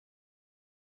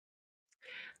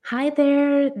Hi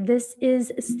there. This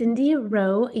is Cindy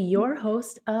Rowe, your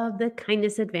host of the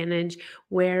Kindness Advantage,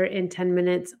 where in 10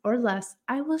 minutes or less,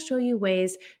 I will show you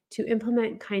ways to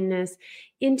implement kindness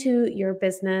into your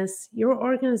business, your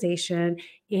organization,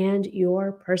 and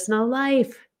your personal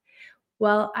life.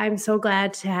 Well, I'm so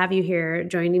glad to have you here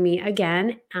joining me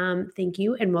again. Thank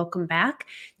you and welcome back.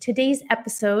 Today's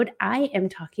episode, I am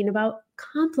talking about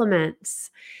compliments.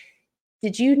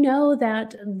 Did you know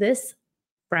that this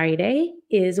Friday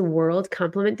is World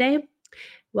Compliment Day?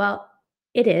 Well,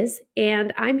 it is.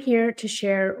 And I'm here to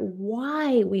share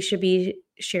why we should be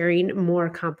sharing more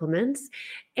compliments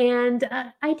and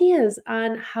ideas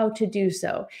on how to do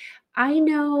so. I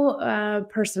know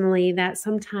personally that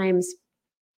sometimes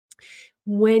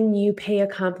when you pay a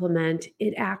compliment,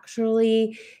 it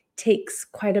actually takes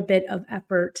quite a bit of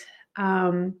effort.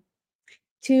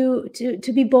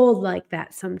 To be bold like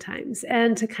that sometimes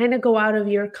and to kind of go out of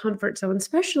your comfort zone,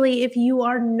 especially if you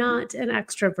are not an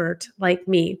extrovert like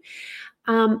me.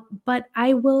 But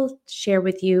I will share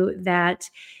with you that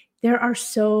there are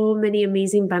so many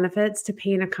amazing benefits to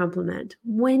paying a compliment.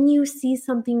 When you see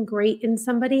something great in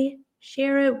somebody,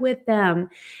 share it with them.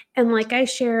 And like I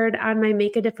shared on my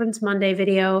Make a Difference Monday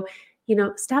video,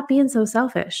 stop being so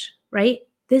selfish, right?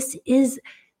 This is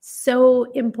so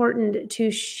important to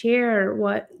share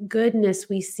what goodness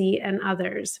we see in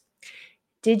others.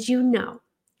 Did you know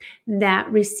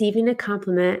that receiving a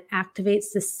compliment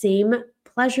activates the same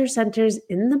pleasure centers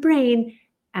in the brain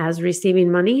as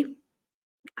receiving money?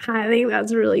 I think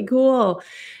that's really cool.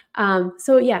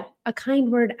 So, yeah, a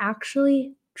kind word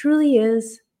actually truly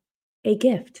is a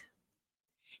gift,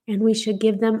 and we should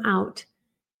give them out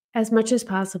as much as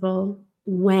possible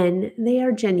when they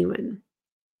are genuine.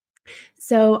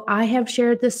 So I have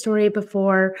shared this story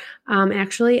before,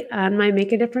 actually on my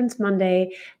Make a Difference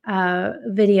Monday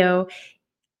video.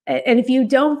 And if you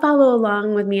don't follow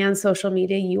along with me on social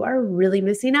media, you are really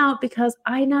missing out because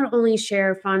I not only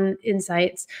share fun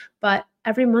insights, but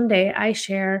every Monday I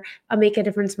share a Make a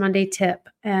Difference Monday tip.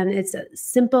 And it's a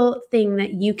simple thing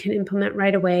that you can implement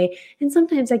right away. And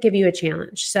sometimes I give you a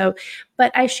challenge.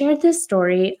 But I shared this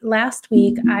story last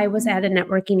week. I was at a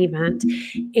networking event,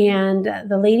 and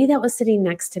the lady that was sitting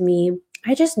next to me,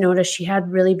 I just noticed she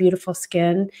had really beautiful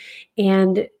skin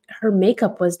and her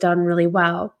makeup was done really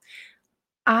well.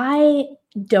 I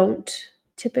don't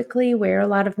typically wear a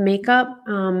lot of makeup,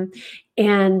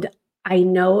 and I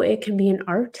know it can be an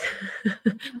art.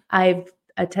 I've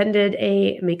attended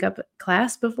a makeup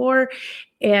class before,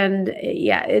 and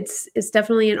yeah, it's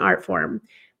definitely an art form.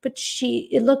 But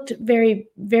it looked very,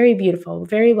 very beautiful,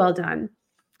 very well done.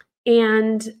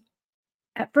 And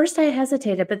at first I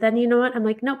hesitated, but then you know what? I'm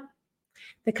like, nope.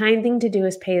 The kind thing to do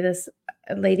is pay this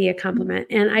lady a compliment.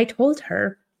 And I told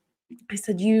her, I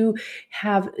said, "You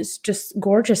have just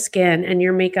gorgeous skin and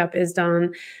your makeup is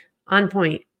done on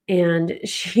point." And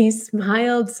she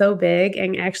smiled so big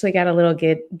and actually got a little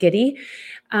giddy.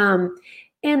 Um,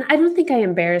 and I don't think I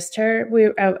embarrassed her. We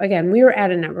were at a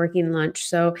networking lunch.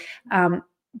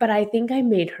 But I think I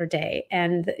made her day.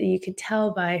 And you could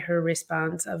tell by her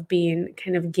response of being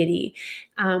kind of giddy.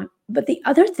 But the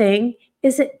other thing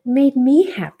is it made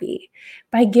me happy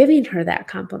by giving her that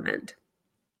compliment.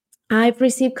 I've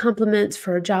received compliments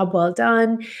for a job well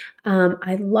done.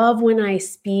 I love when I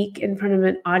speak in front of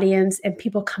an audience and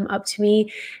people come up to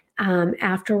me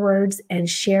afterwards and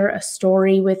share a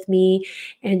story with me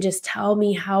and just tell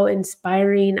me how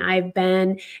inspiring I've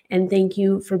been and thank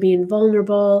you for being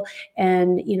vulnerable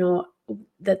and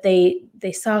that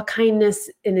they saw kindness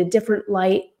in a different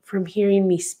light from hearing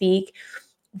me speak.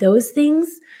 Those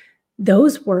things,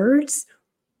 those words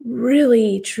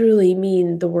really truly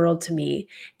mean the world to me.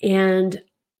 And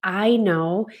I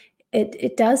know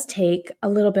it does take a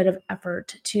little bit of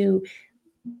effort to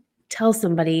tell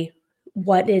somebody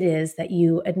what it is that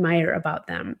you admire about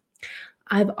them.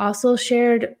 I've also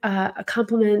shared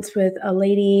compliments with a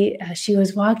lady. She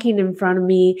was walking in front of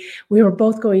me. We were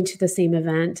both going to the same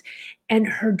event, and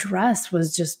her dress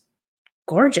was just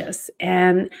gorgeous.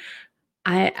 And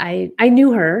I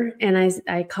knew her and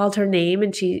I called her name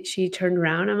and she turned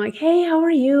around. I'm like, "Hey, how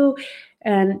are you?"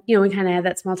 And we kind of had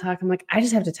that small talk. I'm like, "I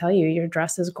just have to tell you, your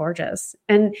dress is gorgeous."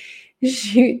 And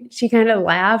she kind of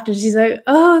laughed and she's like,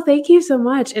 "Oh, thank you so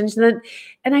much."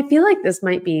 And I feel like this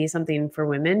might be something for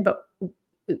women, but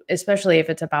especially if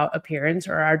it's about appearance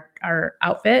or our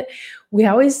outfit, we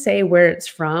always say where it's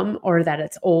from or that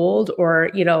it's old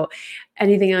or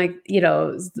anything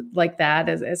like that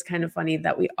is kind of funny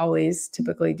that we always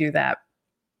typically do that.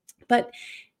 But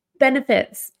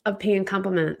benefits of paying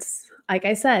compliments, like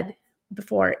I said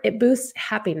before, it boosts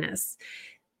happiness.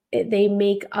 They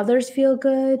make others feel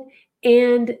good,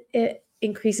 and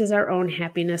increases our own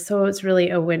happiness. So it's really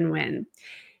a win-win.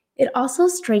 It also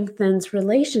strengthens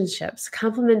relationships.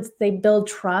 Compliments, they build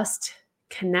trust,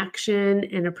 connection,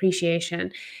 and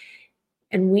appreciation.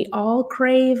 And we all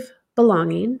crave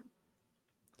belonging.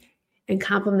 And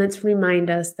compliments remind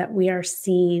us that we are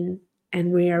seen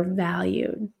and we are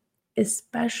valued,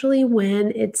 especially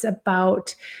when it's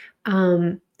about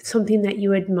something that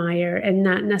you admire and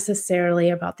not necessarily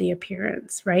about the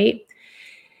appearance, right?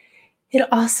 It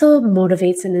also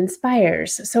motivates and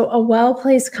inspires. So a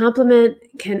well-placed compliment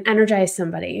can energize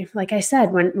somebody. Like I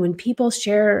said, when people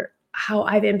share how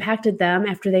I've impacted them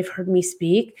after they've heard me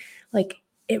speak, like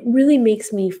it really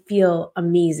makes me feel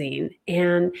amazing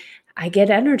and I get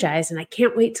energized and I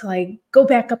can't wait till I go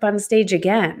back up on stage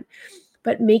again.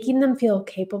 But making them feel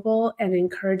capable and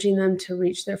encouraging them to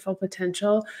reach their full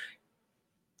potential,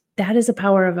 that is the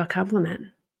power of a compliment,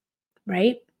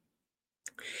 right?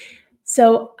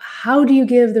 So, how do you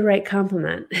give the right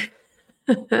compliment?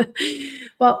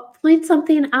 Well, point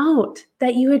something out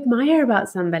that you admire about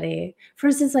somebody. For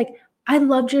instance, like, I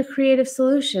loved your creative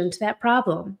solution to that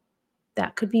problem.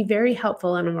 That could be very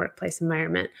helpful in a workplace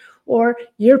environment. Or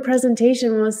your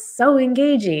presentation was so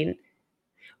engaging.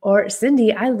 Or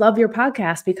Cindy, I love your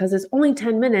podcast because it's only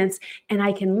 10 minutes and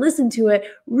I can listen to it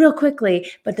real quickly,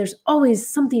 but there's always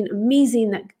something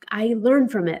amazing that I learn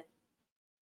from it.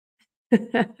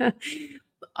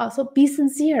 Also, be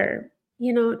sincere.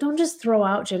 Don't just throw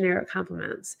out generic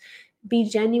compliments. Be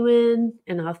genuine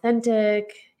and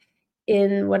authentic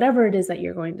in whatever it is that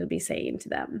you're going to be saying to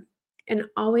them. And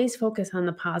always focus on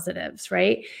the positives,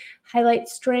 right? Highlight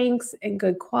strengths and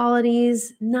good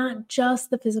qualities, not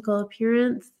just the physical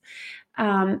appearance,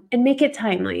 and make it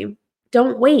timely.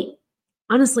 Don't wait.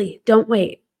 Honestly, don't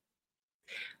wait.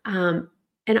 Um,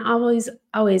 and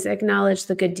always acknowledge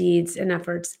the good deeds and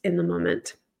efforts in the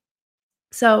moment.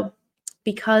 So,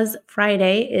 because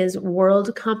Friday is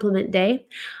World Compliment Day,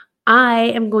 I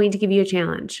am going to give you a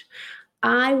challenge.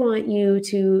 I want you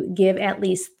to give at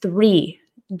least 3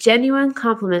 genuine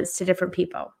compliments to different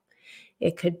people.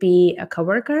 It could be a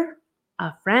coworker,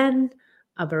 a friend,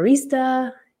 a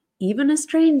barista, even a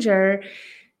stranger,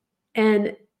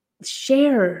 and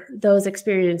share those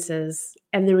experiences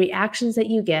and the reactions that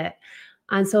you get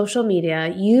on social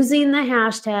media using the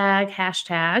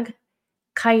hashtag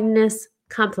kindness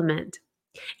compliment.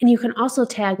 And you can also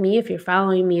tag me if you're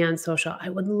following me on social. I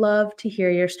would love to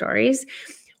hear your stories.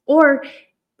 Or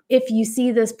if you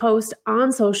see this post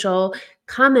on social,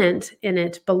 comment in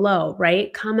it below,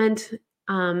 right? Comment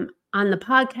on the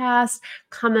podcast,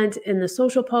 comment in the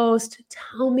social post.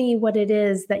 Tell me what it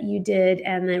is that you did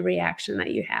and the reaction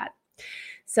that you had.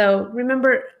 So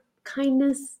remember,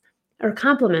 kindness or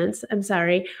compliments, I'm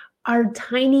sorry, are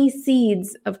tiny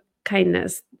seeds of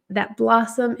kindness that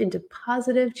blossom into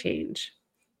positive change,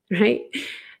 right?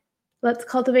 Let's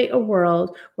cultivate a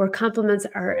world where compliments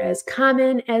are as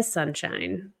common as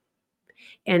sunshine.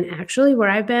 And actually, where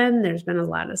I've been, there's been a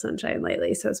lot of sunshine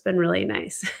lately, so it's been really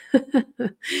nice.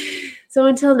 So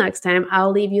until next time,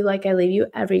 I'll leave you like I leave you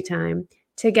every time.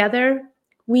 Together,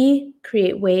 we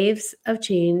create waves of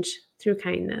change through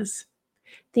kindness.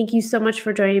 Thank you so much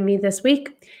for joining me this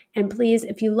week. And please,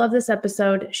 if you love this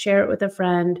episode, share it with a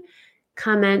friend,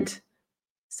 comment,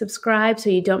 subscribe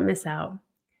so you don't miss out.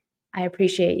 I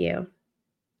appreciate you.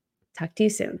 Talk to you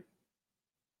soon.